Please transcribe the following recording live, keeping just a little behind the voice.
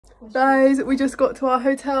Guys, we just got to our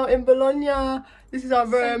hotel in Bologna. This is our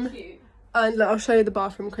room. So cute. And look, I'll show you the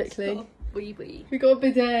bathroom quickly. We got a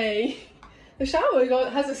bidet. The shower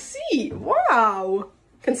has a seat. Wow.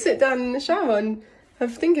 Can sit down in the shower and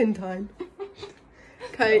have thinking time.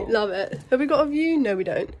 Okay, love it. Have we got a view? No, we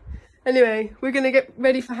don't. Anyway, we're gonna get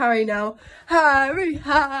ready for Harry now. Harry,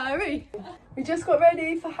 Harry. We just got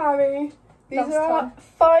ready for Harry. These are our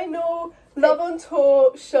final Love on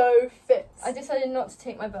Tour show fits. I decided not to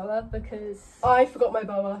take my boa because I forgot my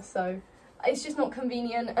boa, so it's just not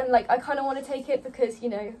convenient, and like I kind of want to take it because, you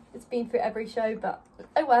know, it's been through every show, but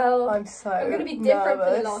oh well. I'm gonna be different nervous.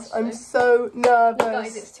 for the last show. I'm so nervous. Look,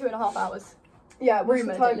 guys, it's 2.5 hours. Yeah, what's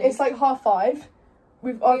the time? It's like 5:30.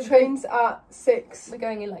 Our train's at 6. We're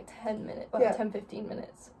going in like 10 minutes, well, yeah. 10-15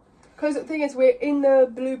 minutes. Because the thing is, we're in the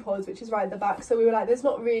blue pods, which is right at the back, so we were like, there's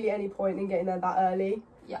not really any point in getting there that early.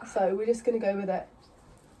 Yeah. So we're just gonna go with it.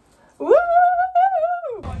 Woo!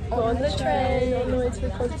 On the train, on the way to the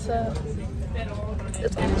concert.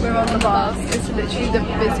 We're on the bus. It's literally the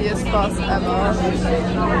busiest bus ever.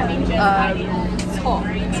 It's hot.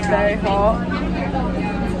 It's very hot.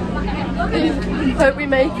 Hope we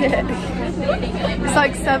make it. It's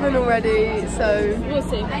like 7 already, so we'll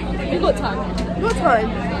see. We've got time. We've got time.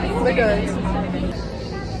 We're good.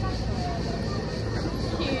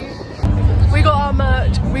 We got our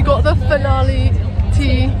merch. We got the finale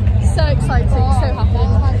tee. So exciting, so happy.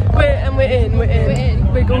 We're in.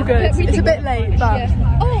 We're all good. It's a bit late, but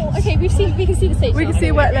yeah. Oh, okay. We can see the stage. We can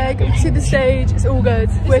see Wet Leg. We can see the stage. It's all good.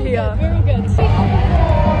 We're here. We're all good.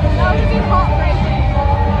 That would be heartbreaking.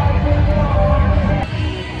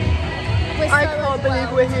 I can't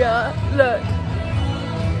believe we're here. Look.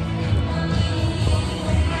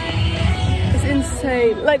 It's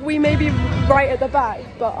insane. Like, we may be right at the back,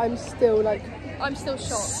 but I'm still like... I'm still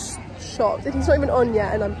shocked. Shocked. He's not even on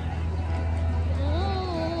yet and I'm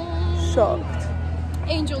shocked.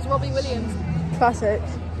 Angels, Robbie Williams. Classic.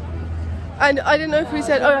 And I don't know if we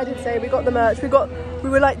said... Oh, I did say we got the merch. We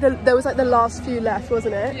were like there was like the last few left,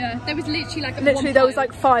 wasn't it? Yeah, there was literally like there was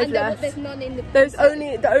like 5 left. There's none in the...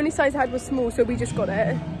 The only size I had was small, so we just got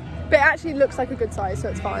it. But it actually looks like a good size, so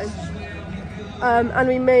it's fine. And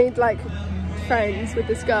we made like friends with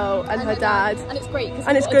this girl and her dad. And it's great.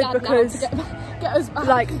 And it's good because get us back.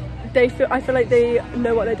 like I feel like they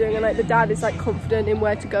know what they're doing, and like the dad is like confident in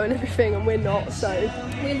where to go and everything, and we're not. So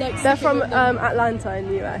we're like, they're from Atlanta in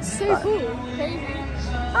the US. So cool. Crazy.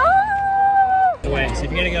 Ah! Wait, so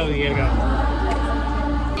if you're gonna go, you gotta go.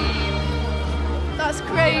 That's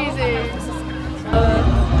crazy. Oh!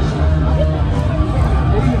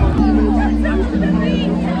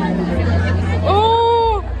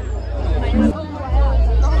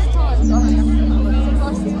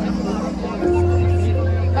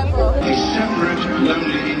 A separate,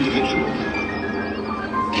 lonely individual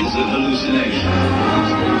is a hallucination.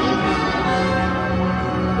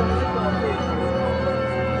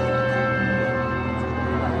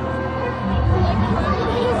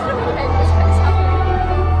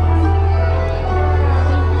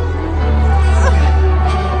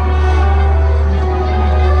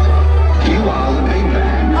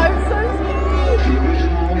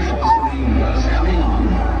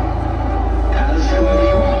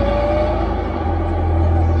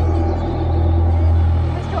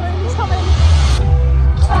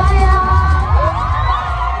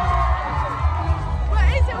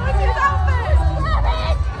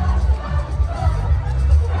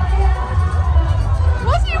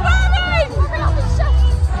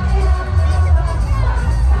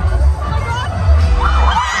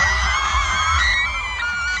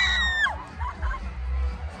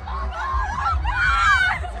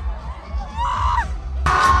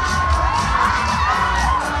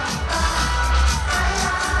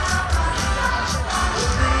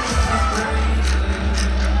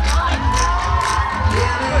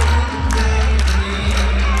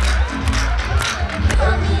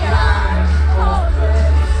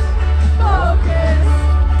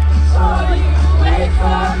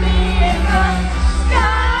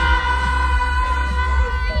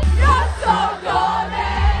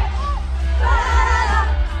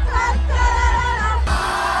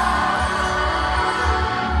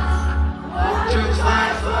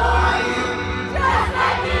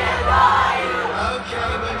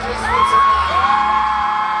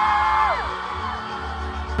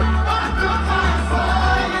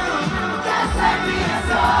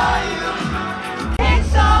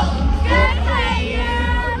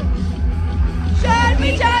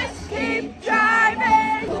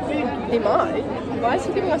 He might. Why is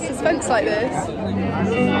he giving us suspense like this?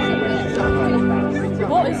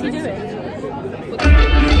 What is he doing?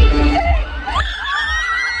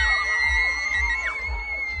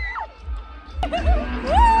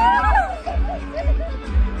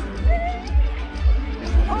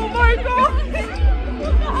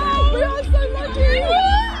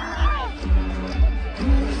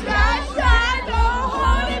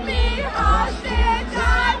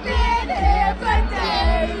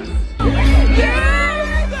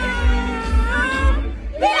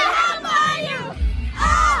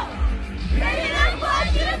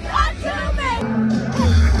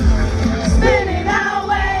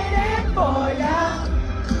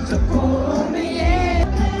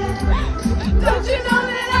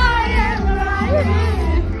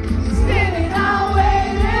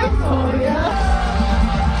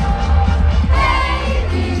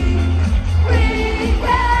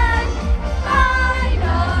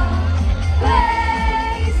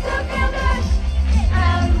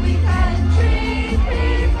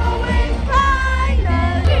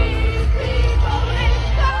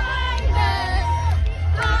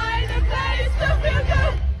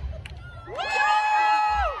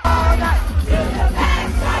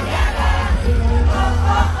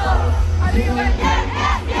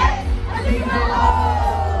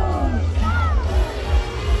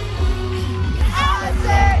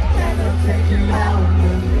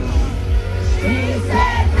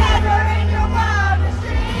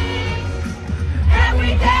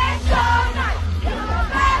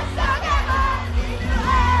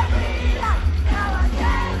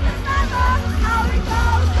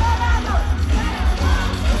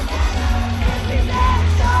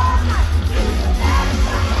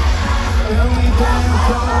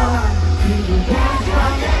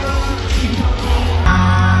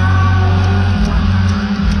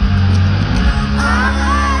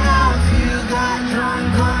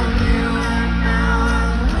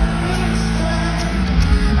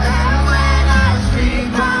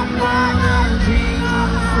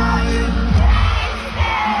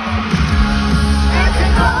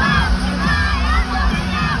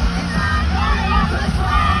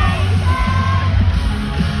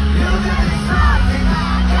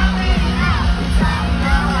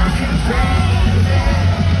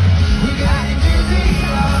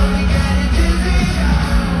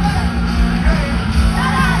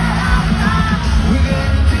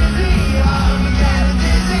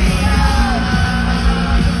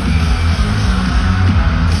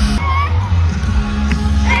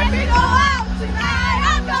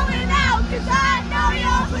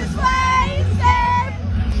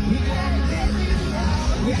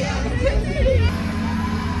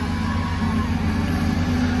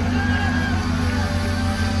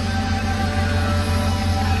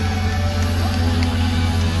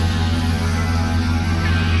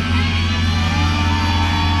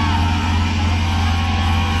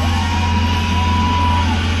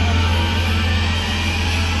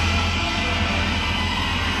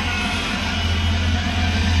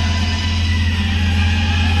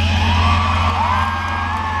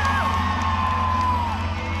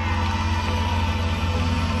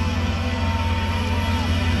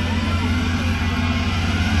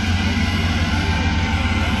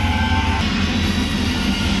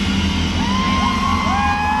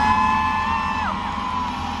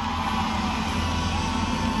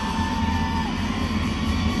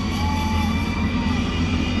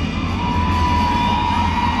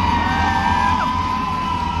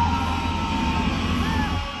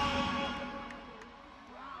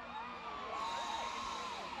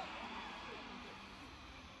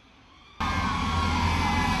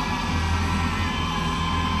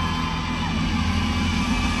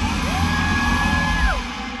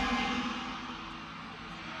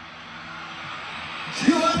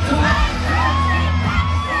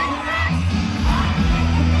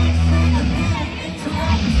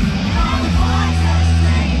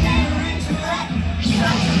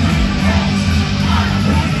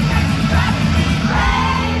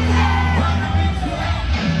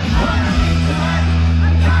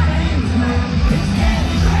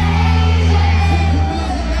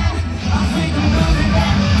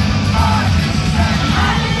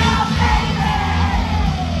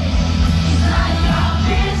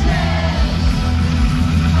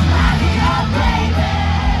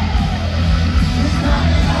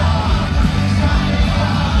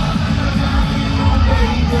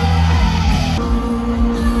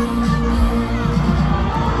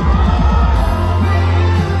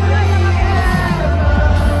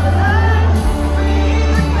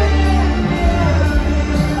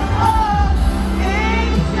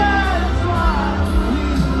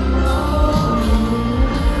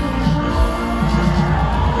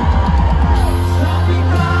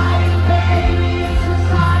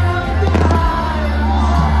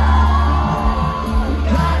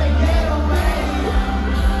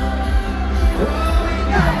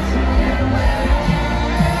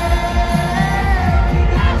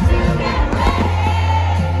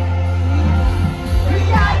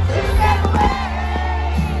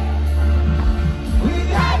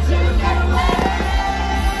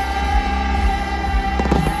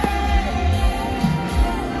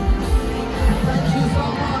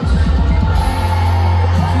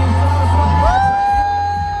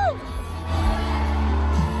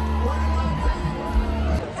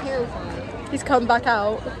 come back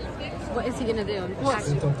out. What is he gonna do? What?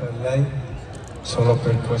 Scritto per lei solo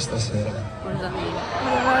per questa sera. What does that mean?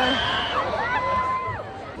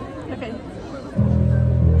 Okay.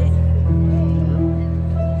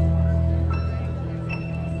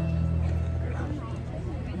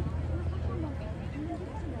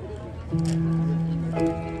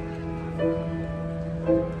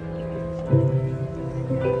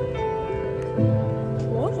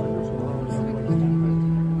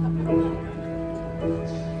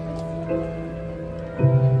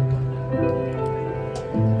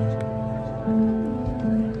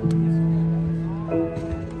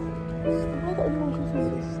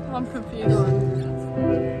 I'm confused.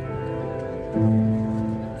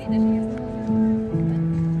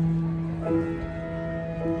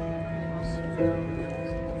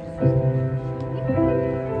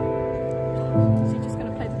 Is he just going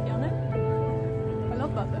to play the piano? I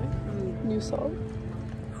love that though. New song.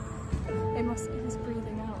 It must be his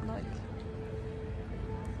breathing out like.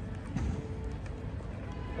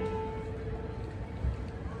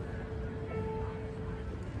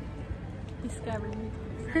 He's scaring me.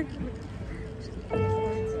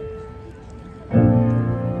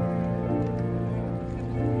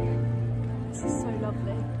 This is so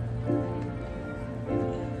lovely.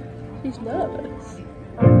 He's nervous.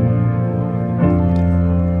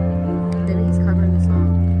 He's covering the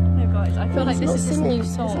song. No guys, I feel like this is his new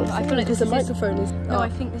song. I feel like this the is microphone is. No, I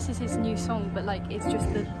think this is his new song, but like it's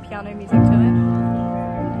just the piano music to it.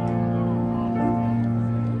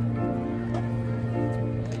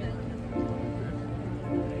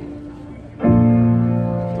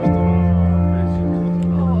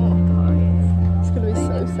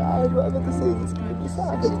 Whatever this is, it's going to be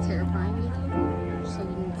sad. Is it terrifying? So you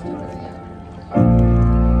didn't feel it yet.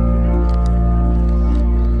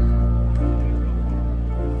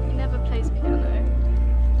 He never plays piano.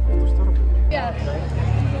 Yeah.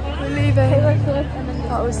 We're leaving.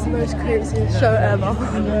 That was the most craziest show ever.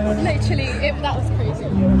 Literally, that was crazy.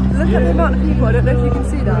 Look at the amount of people. I don't know if you can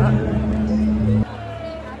see that.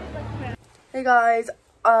 Hey guys,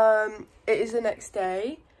 it is the next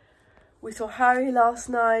day. We saw Harry last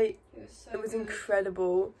night. It was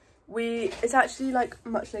incredible. It's actually like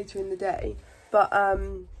much later in the day, but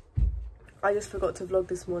I just forgot to vlog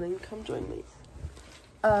this morning. Come join me.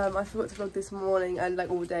 I forgot to vlog this morning and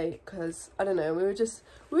like all day because I don't know. We were just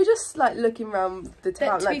like looking around the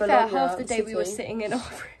town. But to like be fair, Bologna half the day city. we were sitting in our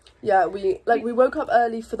room. Yeah, we woke up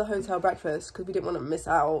early for the hotel breakfast because we didn't want to miss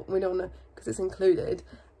out. We don't want to because it's included.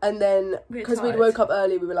 And then because we woke up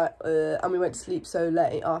early, we were like, and we went to sleep so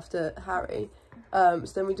late after Harry. So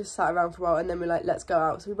then we just sat around for a while and then we were like, let's go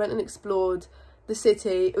out. So we went and explored the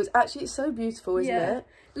city. It was actually so beautiful, isn't it?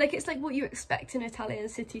 Like it's like what you expect an Italian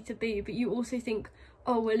city to be, but you also think,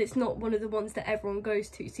 oh well, it's not one of the ones that everyone goes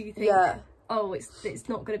to. So you think, oh, it's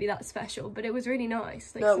not going to be that special. But it was really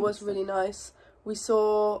nice. Like, no, it was really nice. We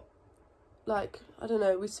saw, like, I don't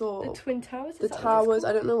know, we saw the Twin Towers. The towers.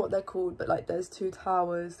 I don't know what they're called, but like there's 2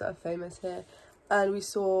 towers that are famous here, and we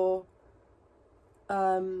saw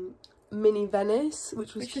mini Venice,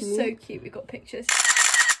 which was so cute. We got pictures.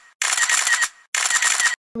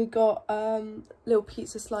 We got little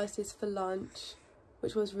pizza slices for lunch,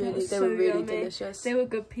 which was really they were really delicious. They were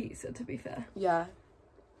good pizza, to be fair. Yeah.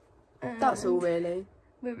 That's all really.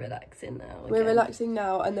 We're relaxing now. We're relaxing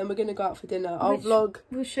now, and then we're gonna go out for dinner. I'll vlog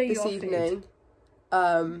we'll show you this evening.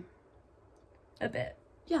 A bit.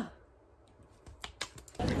 Yeah.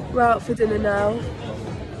 We're out for dinner now.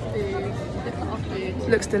 Food. Look at our food.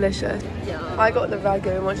 Looks delicious. Yeah. I got the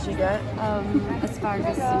ragu. What did you get?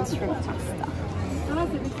 Asparagus and shrimp pasta.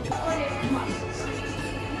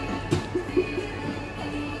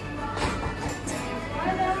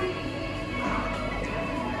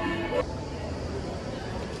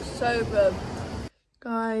 So good.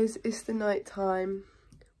 Guys, it's the night time.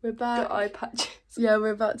 We're back. The eye patches. Yeah,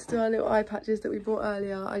 we're about to do our little eye patches that we bought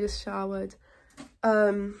earlier. I just showered.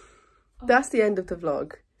 That's the end of the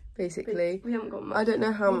vlog, basically. We haven't got much. I don't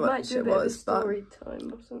know how much it was, but story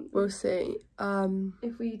time or something. we'll see.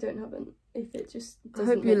 If we don't have an, if it just I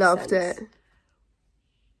doesn't hope you make loved sense. it.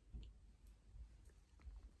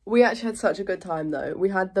 We actually had such a good time though. We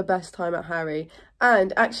had the best time at Harry.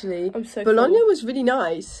 And actually, I'm so Bologna full. was really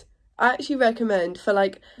nice. I actually recommend for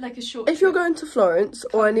like Like a short if you're trip. going to Florence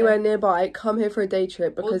or anywhere nearby, come here for a day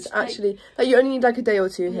trip because just, like- actually like you only need like a day or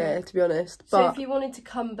two Yeah. here, to be honest. So But if you wanted to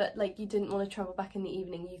come but like you didn't want to travel back in the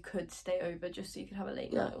evening, you could stay over just so you could have a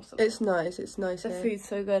late night or something. it's nice. It's nice The here. food's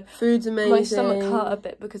so good. Food's amazing. My stomach hurt a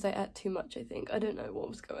bit because I ate too much, I think. I don't know what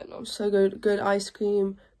was going on. So good. Good ice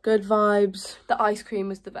cream. Good vibes. The ice cream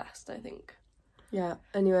was the best, I think. Yeah.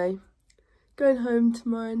 Anyway, going home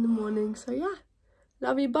tomorrow in the morning. So yeah,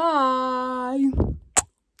 love you, bye.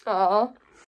 Aww.